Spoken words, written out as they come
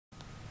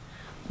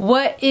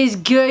What is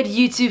good,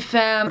 YouTube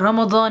fam?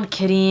 Ramadan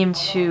Kareem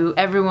to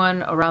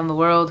everyone around the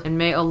world, and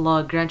may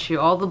Allah grant you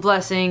all the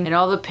blessing and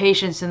all the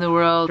patience in the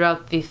world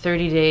throughout the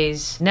 30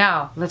 days.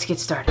 Now, let's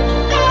get started.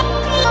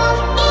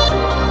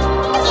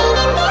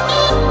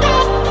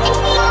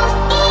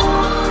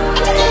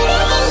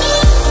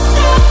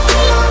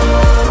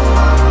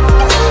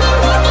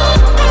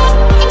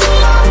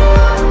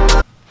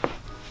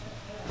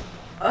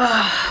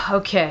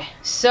 Okay,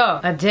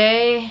 so a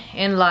day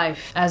in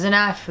life as an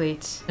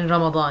athlete in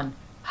Ramadan.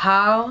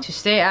 How to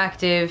stay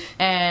active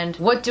and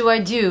what do I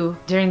do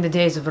during the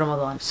days of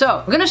Ramadan.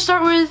 So we're gonna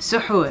start with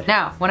suhoor.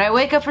 Now, when I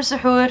wake up for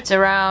suhoor, it's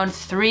around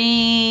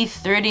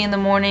 3:30 in the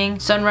morning.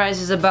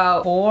 Sunrise is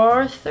about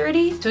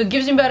 4:30. So it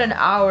gives me about an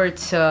hour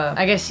to,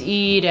 I guess,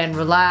 eat and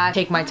relax,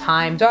 take my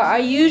time. So I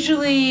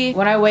usually,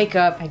 when I wake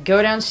up, I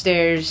go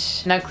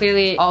downstairs. Now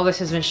clearly all this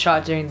has been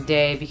shot during the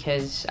day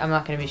because I'm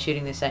not gonna be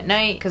shooting this at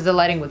night because the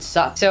lighting would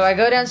suck. So I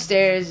go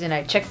downstairs and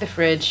I check the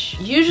fridge.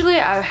 Usually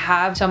I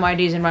have some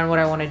ideas in mind what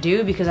I wanna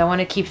do because I want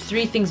to keep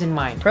 3 things in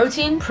mind.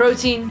 Protein,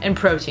 protein, and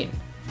protein.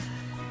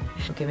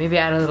 Okay, maybe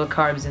add a little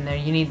carbs in there.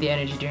 You need the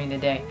energy during the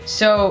day.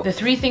 So the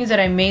 3 things that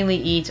I mainly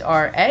eat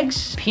are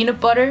eggs,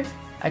 peanut butter.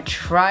 I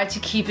try to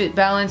keep it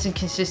balanced and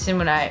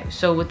consistent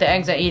so with the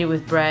eggs I eat it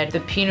with bread,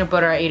 the peanut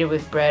butter I eat it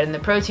with bread, and the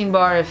protein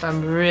bar if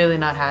I'm really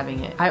not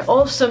having it. I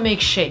also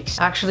make shakes.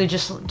 Actually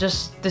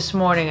just this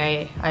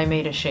morning I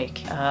made a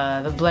shake.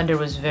 The blender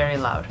was very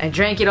loud. I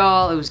drank it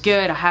all, it was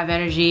good, I have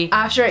energy.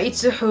 After I eat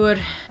suhoor,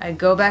 I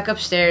go back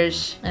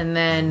upstairs and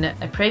then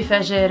I pray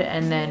fajr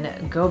and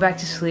then go back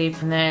to sleep.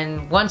 And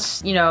then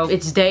once, you know,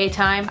 it's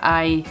daytime,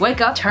 I wake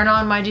up, turn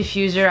on my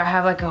diffuser. I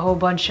have like a whole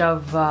bunch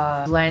of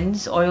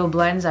blends, oil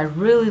blends. I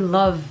really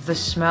love the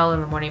smell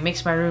in the morning. It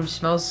makes my room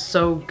smell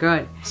so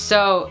good.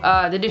 So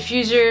the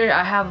diffuser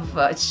I have,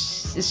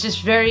 it's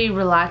just very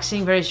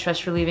relaxing, very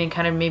stress relieving,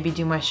 kind of maybe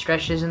do my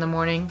stretches in the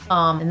morning.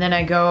 And then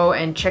I go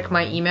and check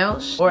my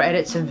emails or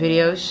edit some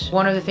videos.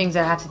 One of the things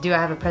I have to do, I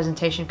have a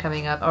presentation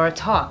coming up or a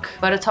talk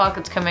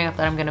that's coming up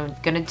that I'm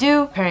gonna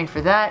do, preparing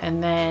for that.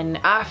 And then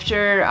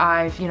after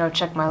I've, you know,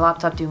 checked my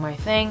laptop, do my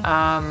thing,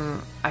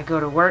 I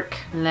go to work,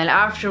 and then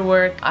after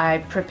work I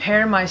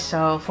prepare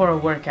myself for a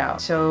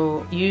workout.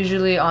 So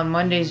usually on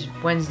Mondays,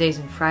 Wednesdays,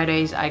 and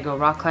Fridays I go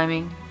rock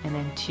climbing, and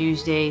then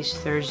Tuesdays,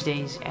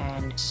 Thursdays,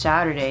 and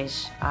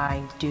Saturdays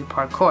I do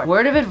parkour.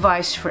 Word of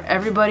advice for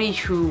everybody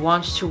who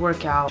wants to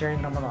work out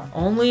during Ramadan: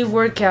 only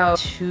work out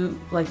to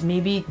like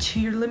maybe to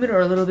your limit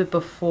or a little bit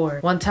before.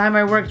 One time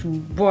I worked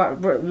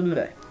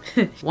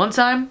One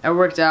time I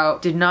worked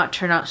out, did not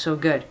turn out so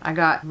good. I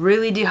got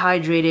really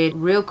dehydrated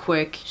real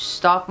quick,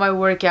 stopped my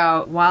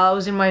workout while I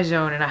was in my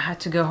zone, and I had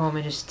to go home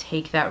and just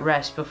take that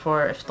rest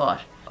before iftar.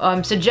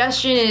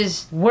 Suggestion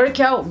is work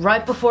out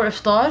right before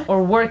iftar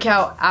or work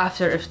out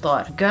after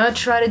iftar. I'm gonna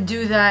try to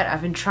do that.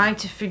 I've been trying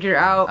to figure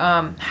out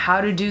how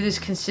to do this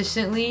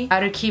consistently, how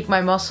to keep my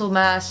muscle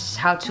mass,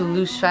 how to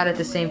lose fat at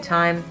the same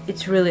time.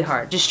 It's really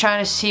hard. Just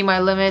trying to see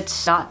my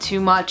limits, not too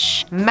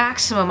much.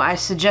 Maximum I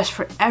suggest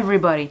for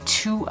everybody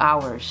 2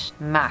 hours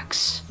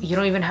max. You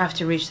don't even have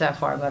to reach that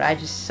far, but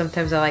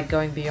sometimes I like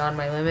going beyond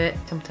my limit.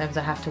 Sometimes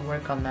I have to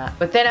work on that.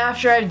 But then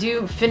after I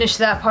do finish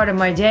that part of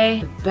my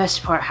day, the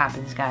best part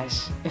happens,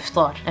 guys.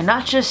 Iftar. And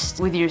not just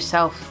with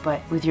yourself,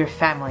 but with your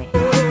family.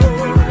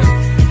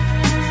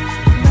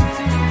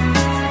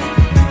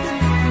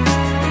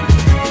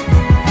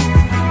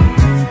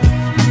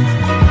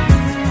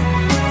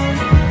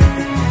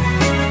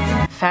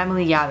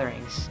 Family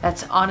gatherings.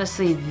 That's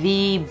honestly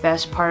the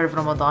best part of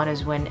Ramadan,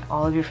 is when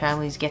all of your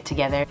families get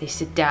together. They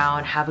sit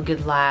down, have a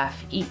good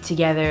laugh, eat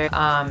together,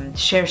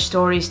 share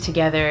stories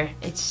together.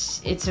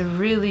 It's a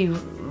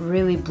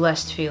really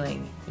blessed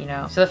feeling, you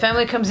know. So the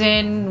family comes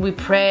in, we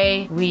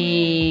pray,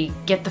 we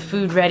get the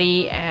food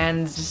ready,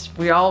 and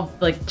we all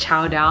like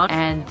chow down.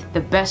 And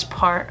the best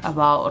part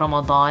about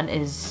Ramadan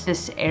is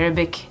this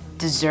Arabic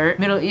dessert,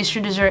 Middle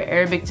Eastern dessert,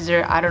 Arabic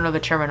dessert, I don't know the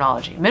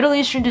terminology. Middle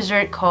Eastern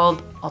dessert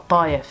called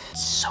atayef.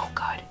 It's so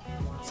good.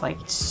 It's like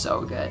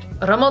so good.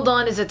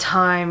 Ramadan is a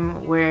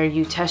time where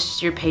you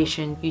test your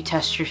patience, you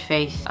test your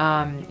faith,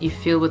 you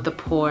feel with the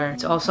poor.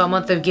 It's also a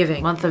month of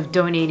giving, month of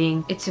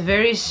donating. It's a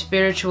very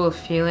spiritual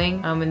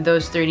feeling in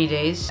those 30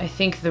 days. I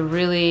think the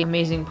really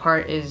amazing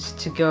part is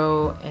to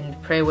go and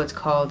pray what's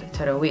called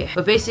Taraweeh.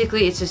 But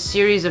basically it's a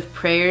series of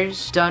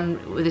prayers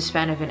done with a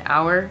span of an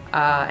hour,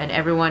 and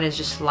everyone is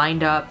just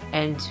lined up,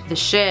 and the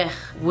sheikh,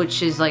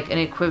 which is like an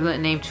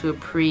equivalent name to a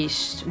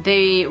priest,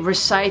 they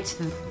recite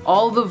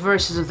all the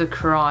verses of the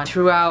Quran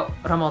throughout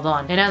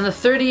Ramadan. And on the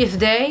 30th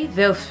day,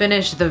 they'll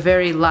finish the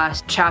very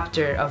last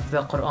chapter of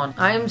the Quran.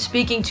 I am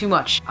speaking too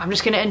much. I'm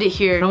just gonna end it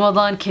here.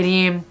 Ramadan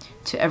Kareem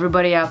to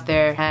everybody out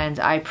there, and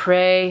I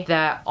pray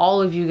that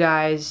all of you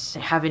guys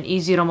have an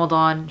easy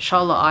Ramadan.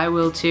 Inshallah I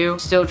will too.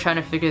 Still trying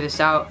to figure this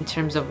out in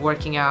terms of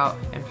working out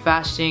and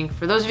fasting.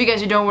 For those of you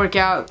guys who don't work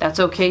out, that's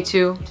okay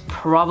too.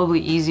 Probably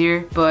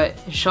easier, but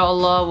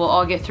inshallah we'll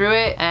all get through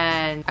it,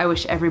 and I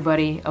wish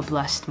everybody a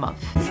blessed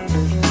month.